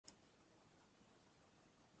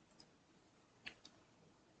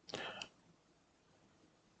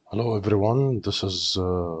Hello everyone, this is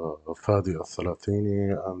Fadi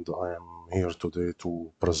Al-Thalathini and I am here today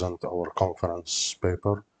to present our conference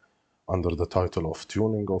paper under the title of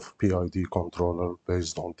Tuning of PID Controller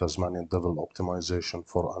based on Tasmanian Level Optimization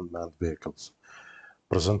for Unmanned Vehicles,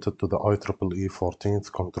 presented to the IEEE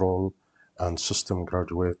 14th Control and System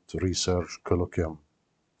Graduate Research Colloquium.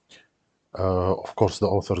 Of course, the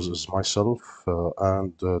authors is myself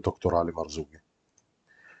and Dr. Ali Marzougi.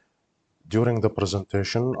 During the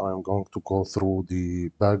presentation, I'm going to go through the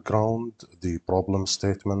background, the problem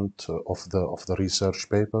statement of the research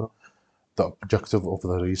paper, the objective of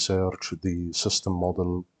the research, the system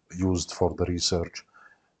model used for the research,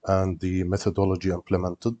 and the methodology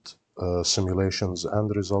implemented, simulations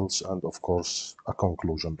and results, and of course, a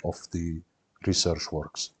conclusion of the research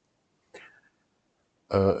works.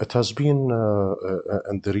 It has been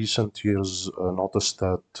in the recent years noticed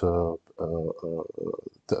that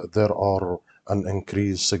there are an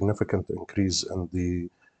increase, significant increase in the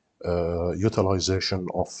utilization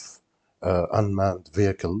of unmanned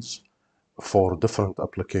vehicles for different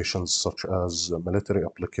applications such as military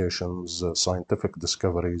applications, scientific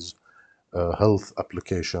discoveries, health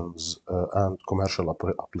applications, and commercial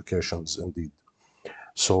applications indeed.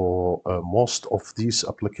 So most of these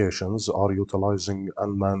applications are utilizing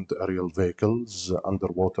unmanned aerial vehicles,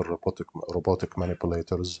 underwater robotic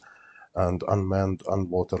manipulators, and unmanned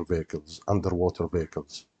underwater vehicles.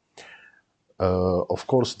 Of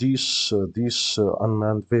course, these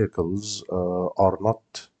unmanned vehicles are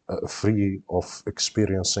not free of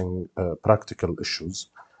experiencing practical issues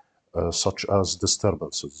such as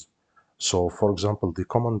disturbances. So, for example, the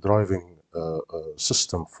common driving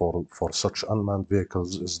system for such unmanned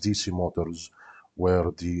vehicles is DC motors,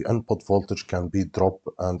 where the input voltage can be dropped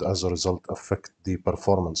and as a result affect the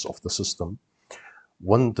performance of the system.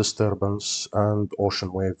 Wind disturbance and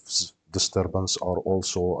ocean waves disturbance are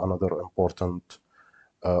also another important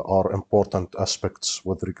aspects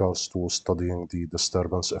with regards to studying the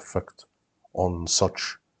disturbance effect on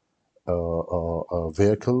such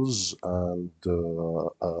vehicles, and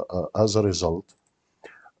as a result,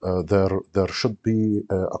 there should be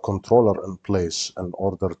a controller in place in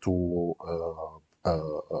order to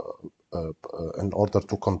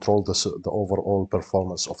control the overall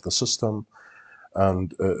performance of the system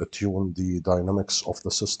and tune the dynamics of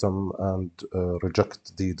the system and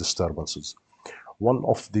reject the disturbances. One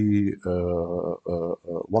of the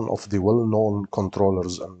well-known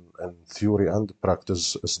controllers in theory and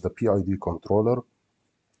practice is the PID controller,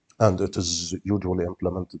 and it is usually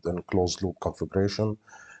implemented in closed-loop configuration.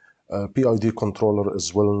 PID controller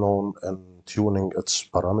is well known in tuning its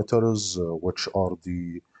parameters, which are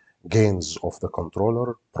the gains of the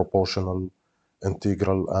controller, proportional,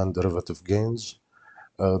 integral, and derivative gains.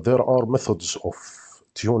 There are methods of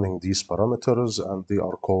tuning these parameters, and they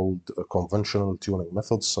are called conventional tuning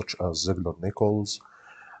methods such as Ziegler-Nichols.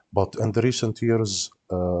 But in the recent years,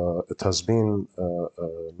 it has been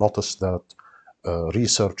noticed that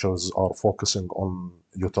researchers are focusing on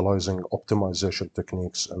utilizing optimization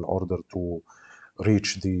techniques in order to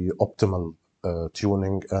reach the optimal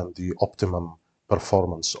tuning and the optimum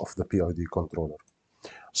performance of the PID controller.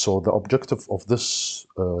 So the objective of this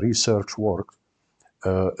research work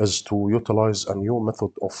is to utilize a new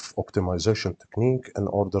method of optimization technique in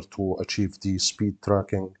order to achieve the speed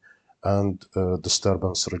tracking and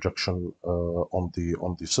disturbance rejection on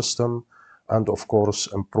the system, and of course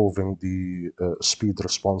improving the speed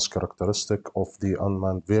response characteristic of the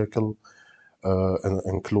unmanned vehicle,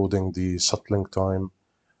 including the settling time,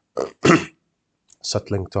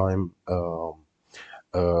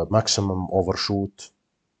 maximum overshoot,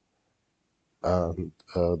 and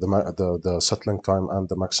the settling time and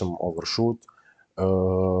the maximum overshoot.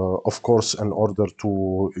 Of course, in order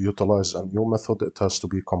to utilize a new method, it has to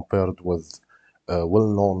be compared with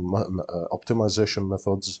well-known optimization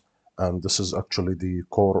methods, and this is actually the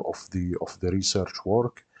core of the research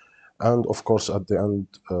work. And of course, at the end,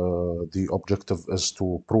 the objective is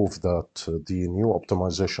to prove that the new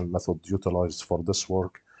optimization method utilized for this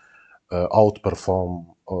work outperform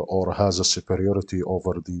or has a superiority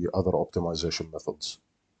over the other optimization methods.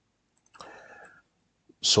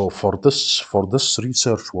 So for this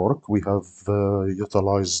research work, we have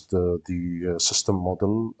utilized the system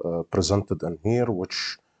model presented in here,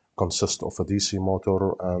 which consists of a DC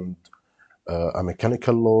motor and a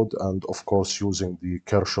mechanical load, and of course using the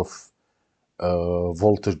Kirchhoff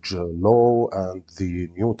voltage law and the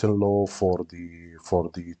Newton law for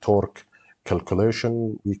the torque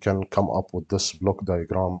calculation, we can come up with this block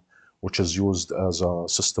diagram, which is used as a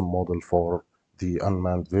system model for the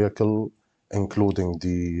unmanned vehicle, including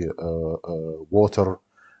the water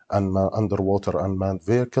underwater unmanned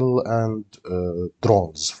vehicle and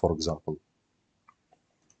drones, for example.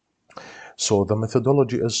 So the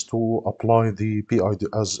methodology is to apply the PID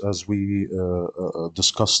as we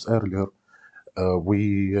discussed earlier.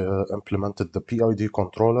 We implemented the PID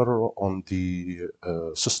controller on the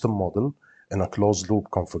system model in a closed loop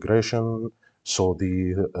configuration. So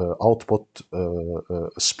the output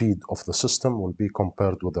speed of the system will be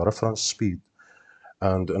compared with the reference speed.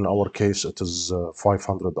 And in our case, it is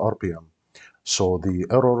 500 RPM. So the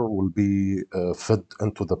error will be fed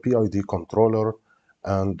into the PID controller.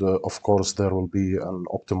 And of course, there will be an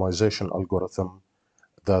optimization algorithm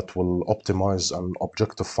that will optimize an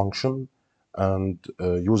objective function. And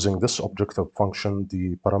using this objective function,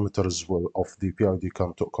 the parameters of the PID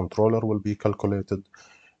controller will be calculated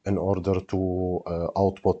in order to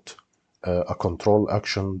output a control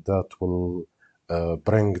action that will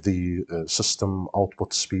bring the system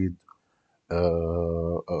output speed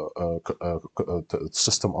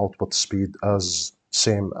as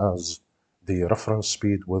same as the reference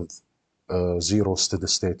speed with zero steady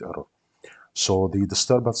state error. So the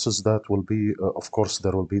disturbances that will be, of course,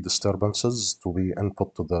 there will be disturbances to be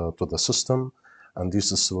input to the system, and these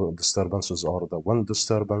disturbances are the wind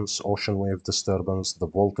disturbance, ocean wave disturbance, the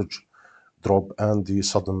voltage drop, and the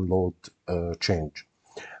sudden load change.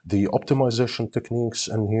 The optimization techniques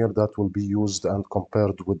in here that will be used and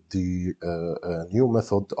compared with the new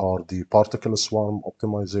method are the particle swarm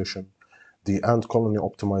optimization, the ant colony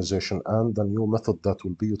optimization, and the new method that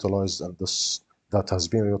will be utilized in this, that has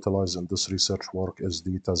been utilized in this research work, is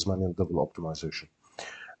the Tasmanian devil optimization.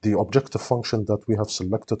 The objective function that we have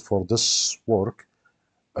selected for this work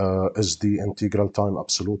is the integral time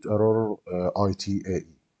absolute error, ITAE.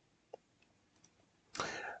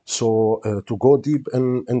 So to go deep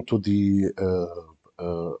into the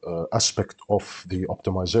aspect of the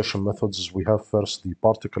optimization methods, we have first the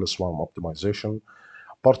particle swarm optimization.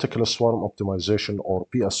 Particle swarm optimization, or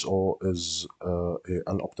PSO, is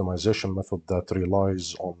an optimization method that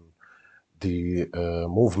relies on the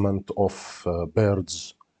movement of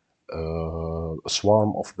birds, a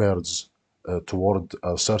swarm of birds toward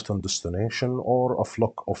a certain destination, or a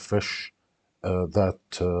flock of fish that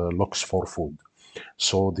looks for food.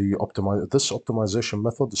 So this optimization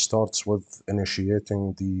method starts with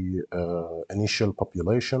initiating the initial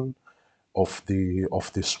population of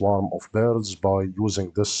the swarm of birds by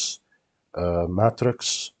using this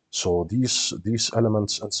matrix. So these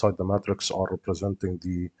elements inside the matrix are representing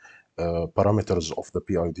the parameters of the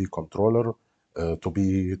PID controller to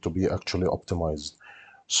be actually optimized.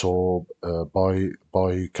 So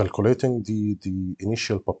by calculating the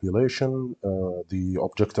initial population, the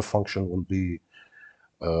objective function will be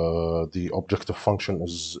will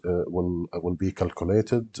be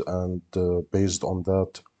calculated, and based on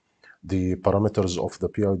that, the parameters of the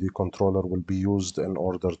PID controller will be used in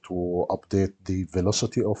order to update the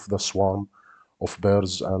velocity of the swarm of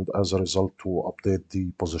birds, and as a result to update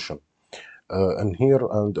the position. And here,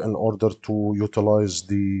 and in order to utilize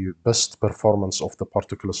the best performance of the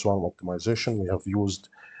particle swarm optimization, we have used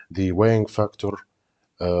the weighing factor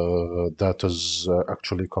that is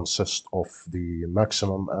actually consists of the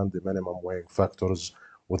maximum and the minimum weighing factors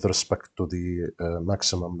with respect to the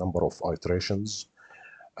maximum number of iterations.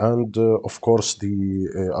 And of course,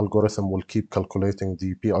 the algorithm will keep calculating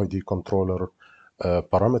the PID controller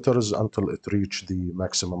parameters until it reach the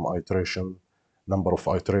maximum number of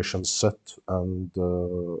iterations set, and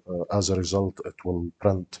as a result, it will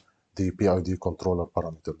print the PID controller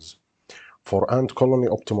parameters. For ant colony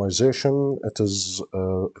optimization, it is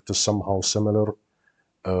somehow similar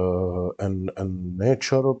in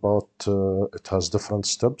nature, but it has different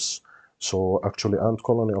steps. So actually, ant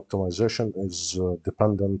colony optimization is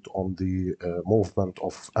dependent on the movement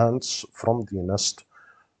of ants from the nest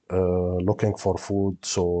looking for food.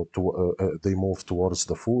 So they move towards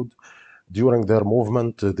the food. During their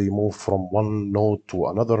movement, they move from one node to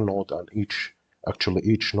another node, and each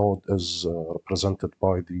node is represented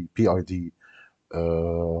by the PID,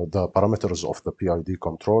 the parameters of the PID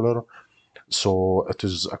controller. So it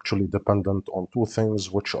is actually dependent on two things,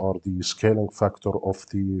 which are the scaling factor of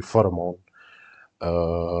the pheromone.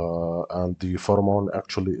 And the pheromone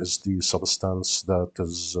actually is the substance that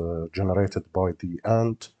is generated by the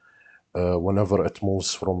ant whenever it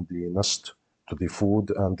moves from the nest to the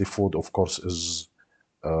food. And the food, of course, is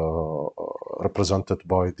represented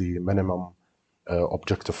by the minimum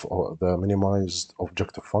objective, or the minimized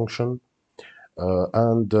objective function.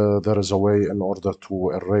 And there is a way in order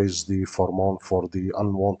to erase the pheromone for the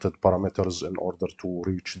unwanted parameters in order to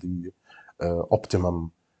reach the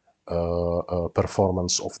optimum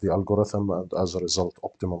performance of the algorithm, and as a result,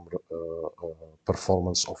 optimum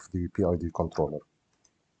performance of the PID controller.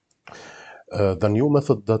 The new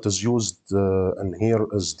method that is used in here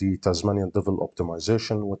is the Tasmanian devil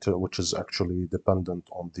optimization, which is actually dependent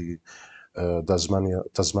on the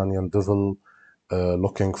Tasmanian devil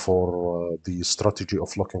looking for the strategy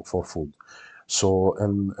of looking for food. So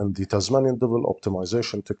in the Tasmanian devil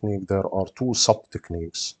optimization technique, there are two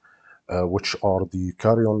sub-techniques, which are the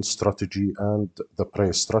carrion strategy and the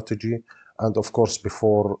prey strategy. And of course,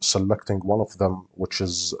 before selecting one of them, which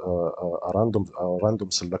is a random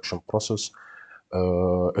selection process,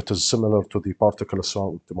 it is similar to the particle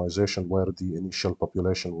swarm optimization, where the initial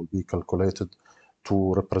population will be calculated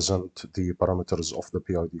to represent the parameters of the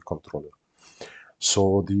PID controller.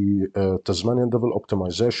 So the Tasmanian devil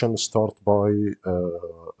optimization start by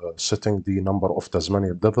setting the number of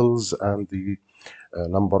Tasmanian devils and the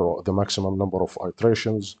maximum number of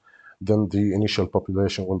iterations. Then the initial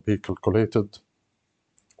population will be calculated,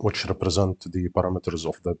 which represent the parameters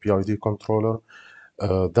of the PID controller.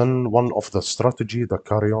 Then one of the strategy, the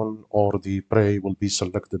carrion or the prey, will be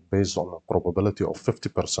selected based on a probability of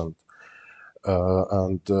 50%.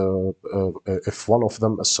 If one of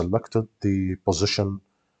them is selected, the position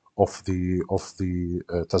of the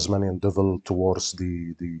Tasmanian devil towards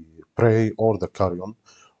the prey or the carrion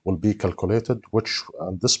will be calculated, which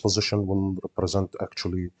this position will represent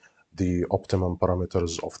actually the optimum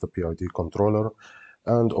parameters of the PID controller.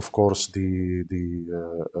 And of course, the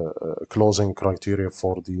closing criteria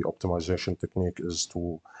for the optimization technique is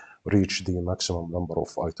to reach the maximum number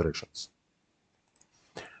of iterations.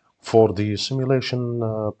 For the simulation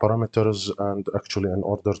parameters, and actually in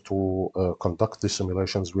order to conduct the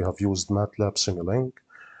simulations, we have used MATLAB Simulink.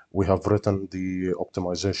 We have written the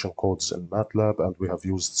optimization codes in MATLAB, and we have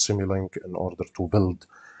used Simulink in order to build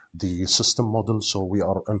the system model. So we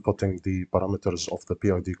are inputting the parameters of the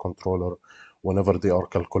PID controller whenever they are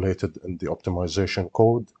calculated in the optimization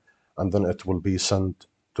code, and then it will be sent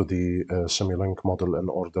to the Simulink model in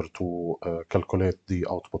order to calculate the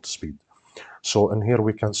output speed. So in here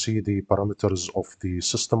we can see the parameters of the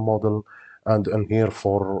system model, and in here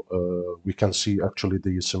we can see actually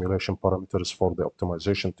the simulation parameters for the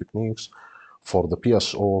optimization techniques, for the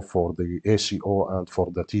PSO, for the ACO, and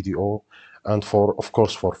for the TDO. And of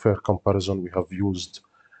course, for fair comparison, we have used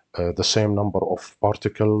the same number of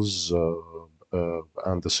particles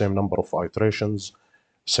and the same number of iterations,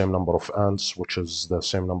 same number of ants, which is the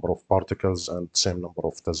same number of particles, and same number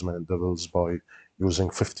of Tasmanian devils by using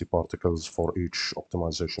 50 particles for each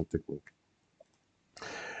optimization technique.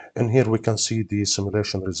 In here we can see the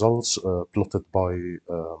simulation results plotted by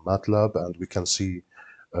MATLAB, and we can see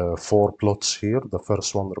 4 plots here. The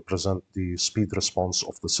first one represents the speed response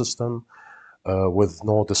of the system with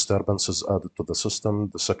no disturbances added to the system.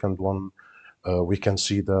 The second one, we can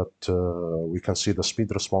see the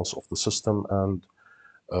speed response of the system and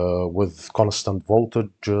with constant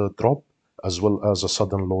voltage drop, as well as a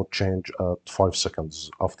sudden load change at 5 seconds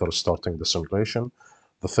after starting the simulation.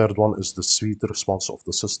 The third one is the speed response of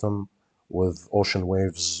the system with ocean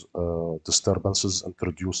waves disturbances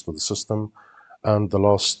introduced to the system. And the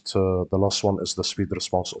last one is the speed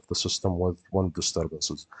response of the system with wind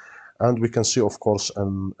disturbances. And we can see, of course,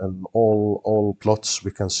 in all plots,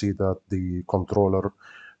 we can see that the controller,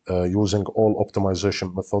 using all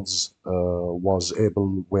optimization methods,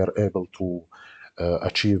 were able to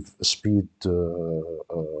achieve speed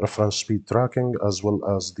reference speed tracking, as well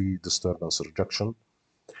as the disturbance rejection.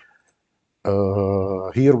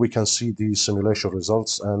 Here we can see the simulation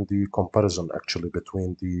results and the comparison actually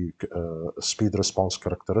between the speed response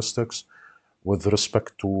characteristics with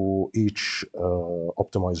respect to each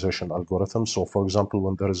optimization algorithm. So for example,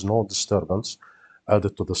 when there is no disturbance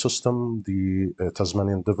added to the system, the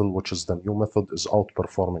Tasmanian devil, which is the new method, is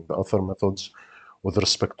outperforming the other methods with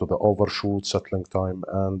respect to the overshoot, settling time,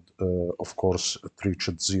 and of course, it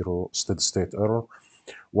reached zero steady-state error.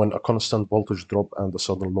 When a constant voltage drop and the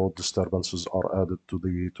sudden load disturbances are added to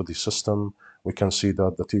the system, we can see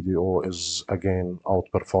that the TDO is again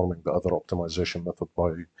outperforming the other optimization method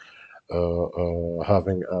by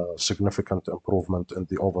having a significant improvement in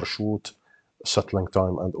the overshoot, settling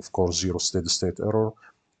time, and of course zero steady-state error.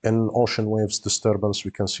 In ocean waves disturbance,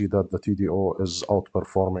 we can see that the TDO is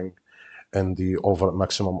outperforming in the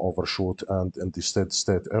maximum overshoot and in the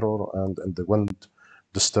steady-state error, and in the wind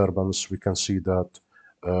disturbance, we can see that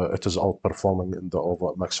it is outperforming in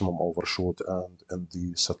the maximum overshoot and in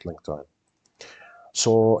the settling time.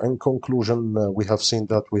 So in conclusion, we have seen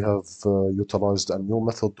that we have utilized a new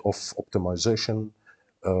method of optimization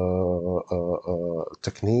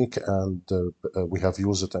technique, and we have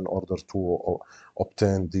used it in order to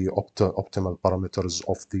obtain the optimal parameters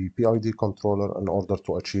of the PID controller in order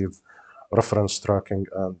to achieve reference tracking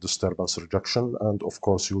and disturbance rejection. And of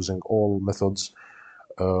course, using all methods,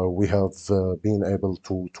 we have been able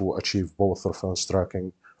to achieve both reference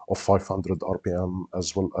tracking of 500 RPM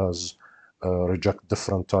as well as reject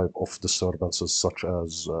different type of disturbances such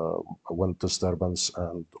as wind disturbance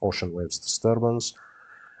and ocean waves disturbance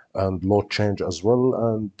and load change as well.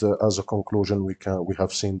 And as a conclusion, we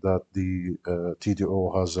have seen that the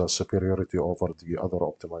TDO has a superiority over the other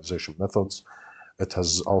optimization methods. It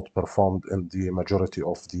has outperformed in the majority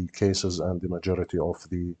of the cases and the majority of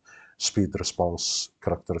the speed response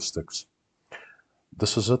characteristics.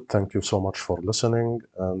 This is it. Thank you so much for listening,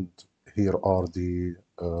 and here are the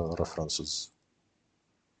references.